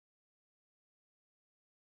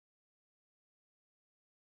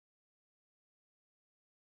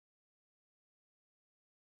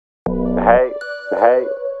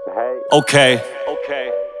Okay.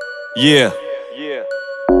 Yeah.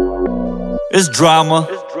 It's drama.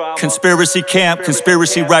 Conspiracy camp,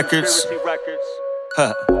 conspiracy records.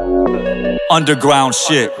 Underground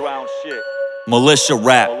shit. Militia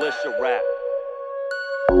rap.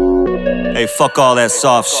 Hey, fuck all that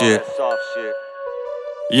soft shit.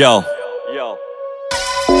 Yo.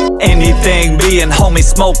 Anything me and homie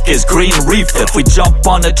smoke is green reefer. If we jump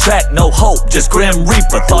on the track, no hope, just grim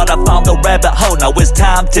reaper. Thought I found the rabbit hole, now it's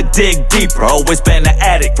time to dig deeper. Always been an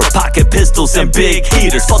addict for pocket pistols and big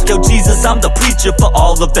heaters. Fuck yo Jesus, I'm the preacher for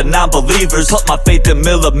all of the non-believers. Put my faith in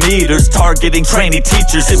millimeters, targeting trainee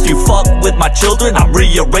teachers. If you fuck with my children, I'm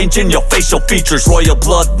rearranging your facial features. Royal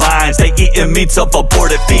bloodlines, they eating meats of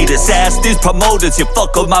aborted fetus. Ask these promoters, you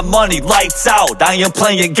fuck with my money, lights out. I am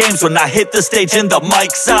playing games when I hit the stage and the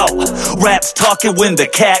mic's out. Raps talking when the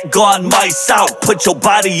cat gone, mice out. Put your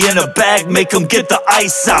body in a bag, make them get the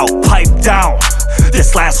ice out. Pipe down,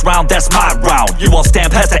 this last round, that's my round. You won't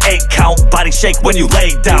stand past the 8 count. Body shake when you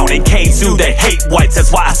lay down. In KZoo, they hate whites,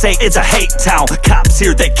 that's why I say it's a hate town. Cops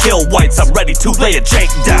here, they kill whites, I'm ready to lay a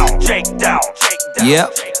Jake down.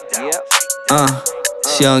 Yep.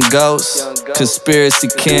 Young Ghost, conspiracy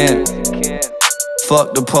camp.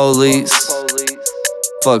 Fuck the police.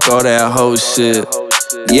 Fuck all that whole shit.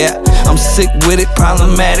 Yeah, I'm sick with it,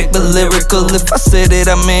 problematic but lyrical. If I said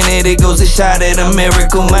it, I meant it, it goes a shot at a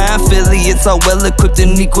miracle. My affiliates are well equipped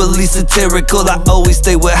and equally satirical. I always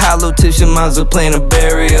stay with hollow tips, your minds are playing a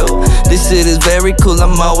burial. This shit is very cool,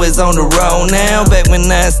 I'm always on the road now. Back when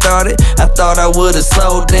I started, I thought I would've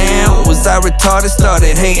slowed down. Was I retarded?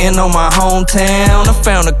 Started hating on my hometown. I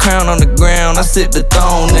found a crown on the ground, I sit the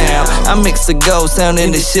throne now. I mix the ghost sound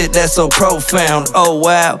into shit that's so profound. Oh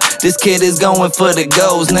wow, this kid is going for the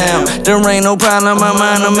goals now. There ain't no problem, I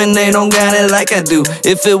mind them and they don't got it like I do.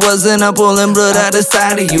 If it wasn't, I'm pulling blood out the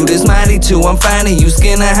side of you. This mighty too, I'm finding you.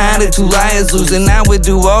 Skin and hide it, 2 liars losing. I would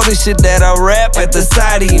do all the shit that I rap at the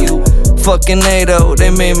side of you. Fucking NATO, they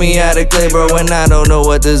made me out of clay, bro. And I don't know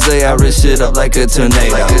what to say, I rip shit up like a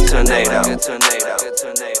tornado.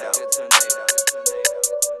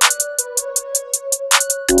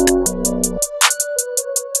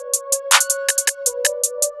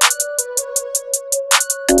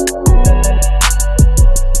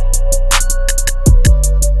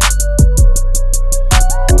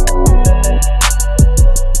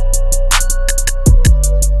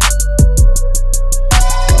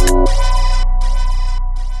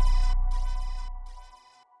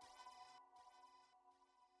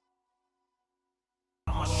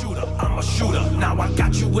 I'm a shooter, now I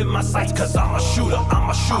got you in my sights, cause I'm a shooter,